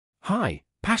Hi,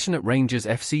 passionate Rangers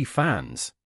FC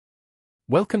fans.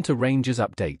 Welcome to Rangers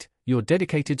Update, your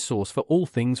dedicated source for all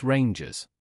things Rangers.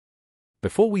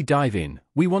 Before we dive in,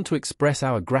 we want to express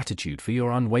our gratitude for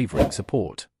your unwavering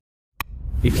support.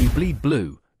 If you bleed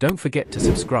blue, don't forget to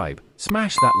subscribe,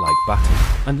 smash that like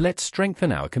button, and let's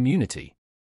strengthen our community.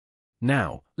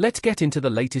 Now, let's get into the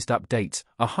latest updates.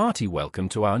 A hearty welcome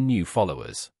to our new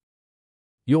followers.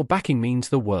 Your backing means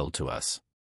the world to us.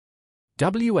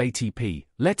 WATP,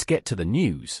 let's get to the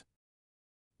news.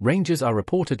 Rangers are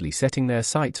reportedly setting their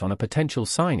sights on a potential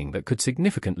signing that could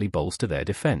significantly bolster their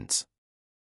defence.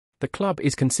 The club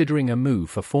is considering a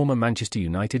move for former Manchester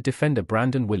United defender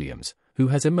Brandon Williams, who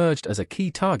has emerged as a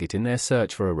key target in their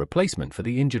search for a replacement for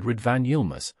the injured Rıdvan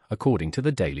Yılmaz, according to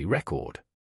the Daily Record.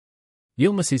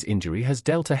 Yılmaz's injury has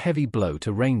dealt a heavy blow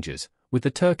to Rangers, with the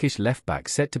Turkish left-back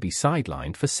set to be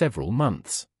sidelined for several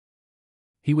months.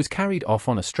 He was carried off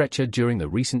on a stretcher during the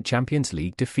recent Champions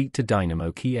League defeat to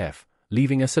Dynamo Kiev,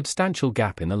 leaving a substantial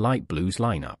gap in the Light Blues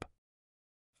lineup.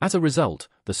 As a result,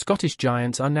 the Scottish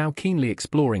Giants are now keenly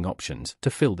exploring options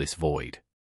to fill this void.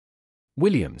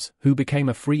 Williams, who became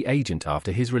a free agent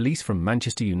after his release from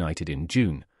Manchester United in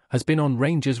June, has been on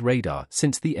Rangers' radar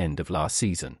since the end of last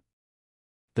season.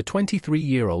 The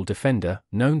 23-year-old defender,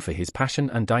 known for his passion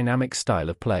and dynamic style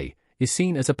of play, is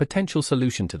seen as a potential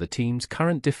solution to the team's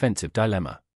current defensive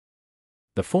dilemma.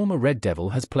 The former Red Devil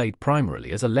has played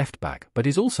primarily as a left-back but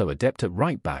is also adept at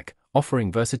right-back,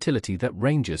 offering versatility that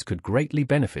Rangers could greatly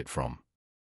benefit from.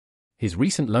 His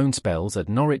recent loan spells at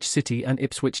Norwich City and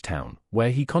Ipswich Town,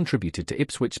 where he contributed to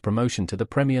Ipswich's promotion to the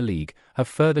Premier League, have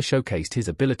further showcased his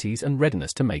abilities and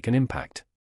readiness to make an impact.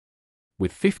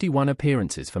 With 51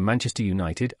 appearances for Manchester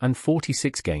United and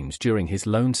 46 games during his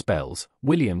loan spells,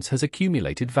 Williams has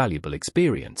accumulated valuable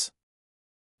experience.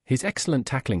 His excellent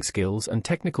tackling skills and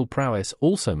technical prowess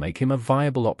also make him a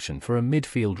viable option for a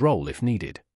midfield role if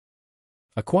needed.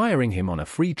 Acquiring him on a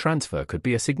free transfer could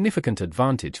be a significant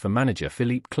advantage for manager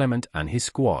Philippe Clement and his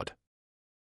squad.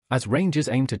 As Rangers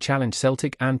aim to challenge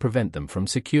Celtic and prevent them from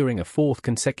securing a fourth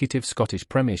consecutive Scottish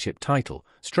Premiership title,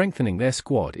 strengthening their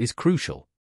squad is crucial.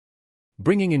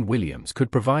 Bringing in Williams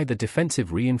could provide the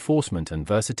defensive reinforcement and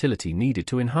versatility needed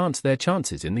to enhance their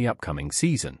chances in the upcoming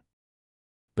season.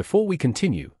 Before we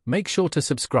continue, make sure to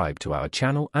subscribe to our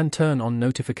channel and turn on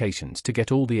notifications to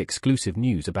get all the exclusive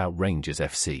news about Rangers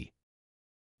FC.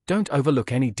 Don't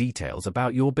overlook any details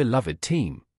about your beloved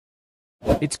team.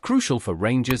 It's crucial for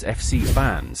Rangers FC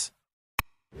fans.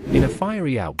 In a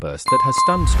fiery outburst that has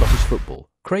stunned Scottish football,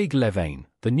 Craig Levein,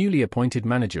 the newly appointed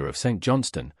manager of St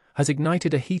Johnstone, has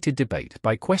ignited a heated debate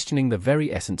by questioning the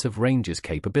very essence of Rangers'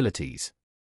 capabilities.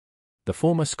 The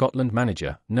former Scotland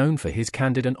manager, known for his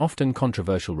candid and often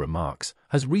controversial remarks,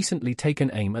 has recently taken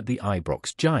aim at the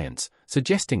Ibrox Giants,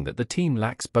 suggesting that the team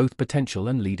lacks both potential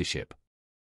and leadership.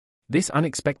 This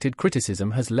unexpected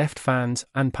criticism has left fans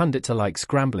and pundits alike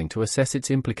scrambling to assess its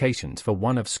implications for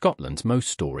one of Scotland's most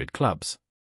storied clubs.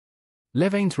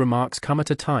 Levein's remarks come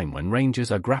at a time when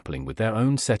Rangers are grappling with their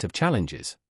own set of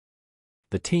challenges.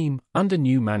 The team, under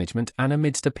new management and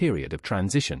amidst a period of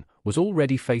transition, was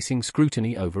already facing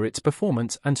scrutiny over its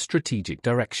performance and strategic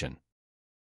direction.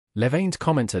 Levein's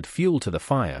comments add fuel to the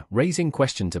fire, raising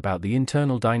questions about the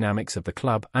internal dynamics of the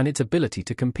club and its ability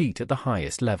to compete at the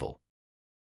highest level.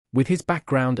 With his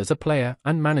background as a player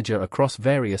and manager across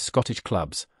various Scottish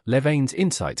clubs, Levein's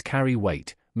insights carry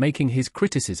weight, making his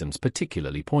criticisms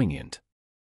particularly poignant.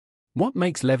 What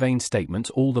makes Levein's statements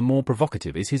all the more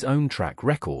provocative is his own track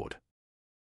record.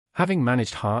 Having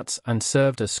managed Hearts and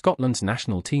served as Scotland's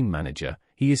national team manager,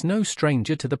 he is no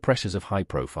stranger to the pressures of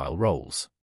high-profile roles.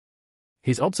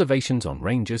 His observations on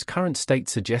Rangers' current state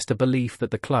suggest a belief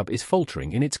that the club is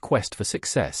faltering in its quest for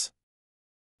success.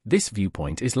 This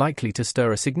viewpoint is likely to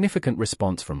stir a significant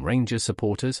response from Rangers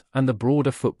supporters and the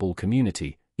broader football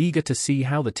community, eager to see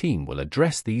how the team will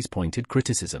address these pointed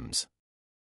criticisms.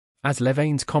 As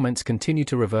Levein's comments continue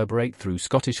to reverberate through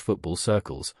Scottish football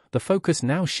circles, the focus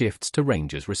now shifts to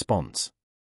Rangers' response.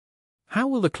 How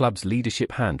will the club's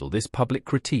leadership handle this public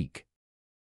critique?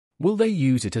 Will they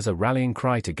use it as a rallying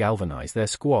cry to galvanise their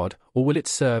squad, or will it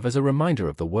serve as a reminder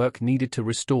of the work needed to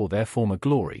restore their former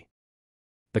glory?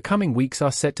 The coming weeks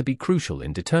are set to be crucial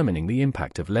in determining the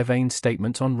impact of Levein's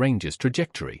statements on Rangers'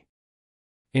 trajectory.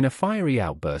 In a fiery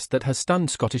outburst that has stunned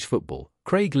Scottish football,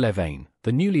 Craig Levein,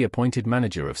 the newly appointed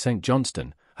manager of St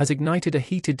Johnstone, has ignited a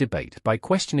heated debate by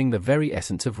questioning the very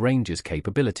essence of Rangers'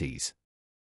 capabilities.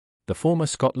 The former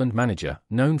Scotland manager,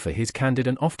 known for his candid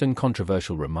and often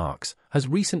controversial remarks, has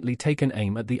recently taken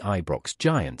aim at the Ibrox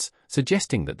Giants,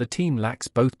 suggesting that the team lacks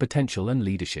both potential and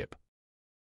leadership.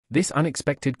 This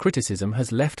unexpected criticism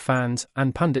has left fans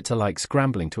and pundits alike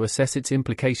scrambling to assess its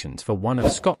implications for one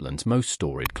of Scotland's most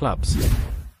storied clubs.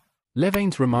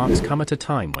 Levain's remarks come at a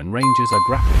time when Rangers are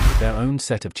grappling with their own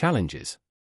set of challenges.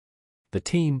 The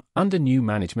team, under new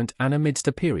management and amidst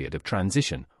a period of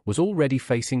transition, was already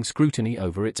facing scrutiny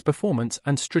over its performance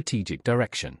and strategic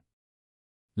direction.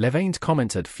 Levain's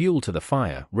comments add fuel to the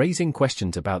fire, raising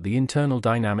questions about the internal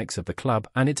dynamics of the club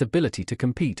and its ability to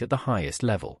compete at the highest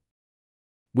level.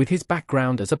 With his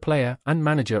background as a player and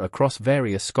manager across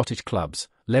various Scottish clubs,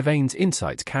 Levain's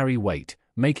insights carry weight,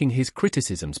 making his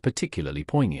criticisms particularly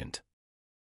poignant.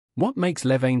 What makes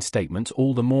Levain's statements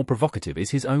all the more provocative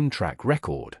is his own track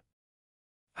record.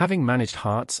 Having managed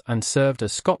Hearts and served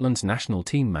as Scotland's national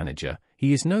team manager,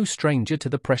 he is no stranger to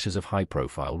the pressures of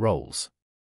high-profile roles.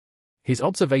 His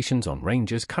observations on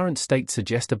Rangers' current state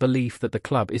suggest a belief that the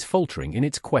club is faltering in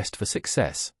its quest for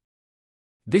success.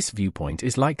 This viewpoint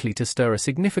is likely to stir a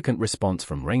significant response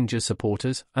from Rangers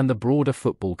supporters and the broader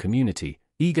football community,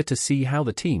 eager to see how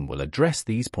the team will address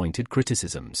these pointed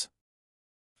criticisms.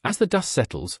 As the dust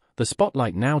settles, the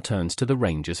spotlight now turns to the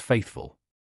Rangers faithful.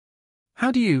 How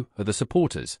do you, the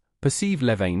supporters, perceive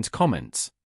Levain's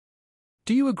comments?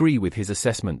 Do you agree with his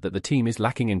assessment that the team is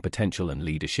lacking in potential and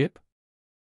leadership?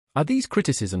 Are these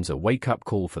criticisms a wake-up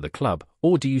call for the club,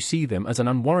 or do you see them as an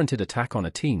unwarranted attack on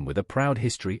a team with a proud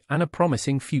history and a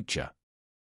promising future?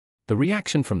 The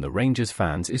reaction from the Rangers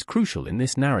fans is crucial in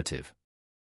this narrative.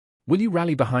 Will you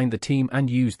rally behind the team and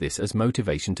use this as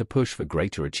motivation to push for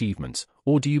greater achievements,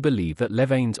 or do you believe that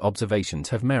Levain's observations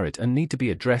have merit and need to be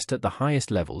addressed at the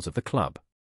highest levels of the club?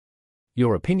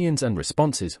 Your opinions and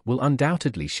responses will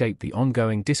undoubtedly shape the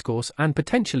ongoing discourse and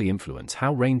potentially influence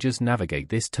how Rangers navigate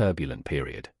this turbulent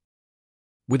period.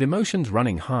 With emotions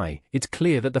running high, it's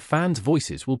clear that the fans'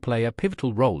 voices will play a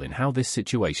pivotal role in how this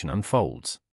situation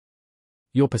unfolds.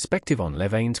 Your perspective on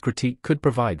Levain's critique could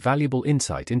provide valuable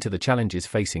insight into the challenges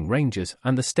facing Rangers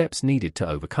and the steps needed to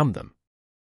overcome them.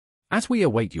 As we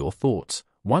await your thoughts,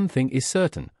 one thing is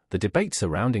certain: the debate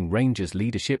surrounding Rangers'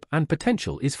 leadership and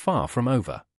potential is far from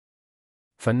over.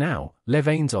 For now,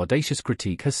 Levain's audacious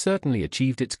critique has certainly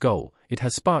achieved its goal. It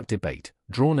has sparked debate,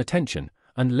 drawn attention,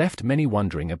 and left many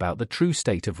wondering about the true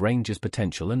state of Rangers'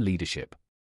 potential and leadership.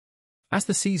 As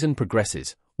the season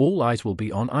progresses, all eyes will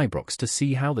be on Ibrox to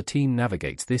see how the team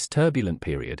navigates this turbulent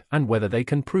period and whether they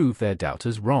can prove their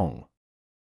doubters wrong.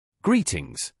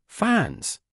 Greetings,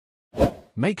 fans!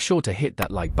 Make sure to hit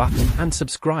that like button and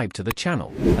subscribe to the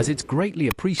channel, as it's greatly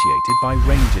appreciated by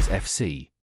Rangers FC.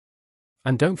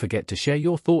 And don't forget to share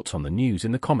your thoughts on the news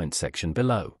in the comments section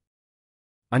below.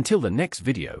 Until the next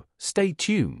video, stay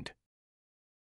tuned.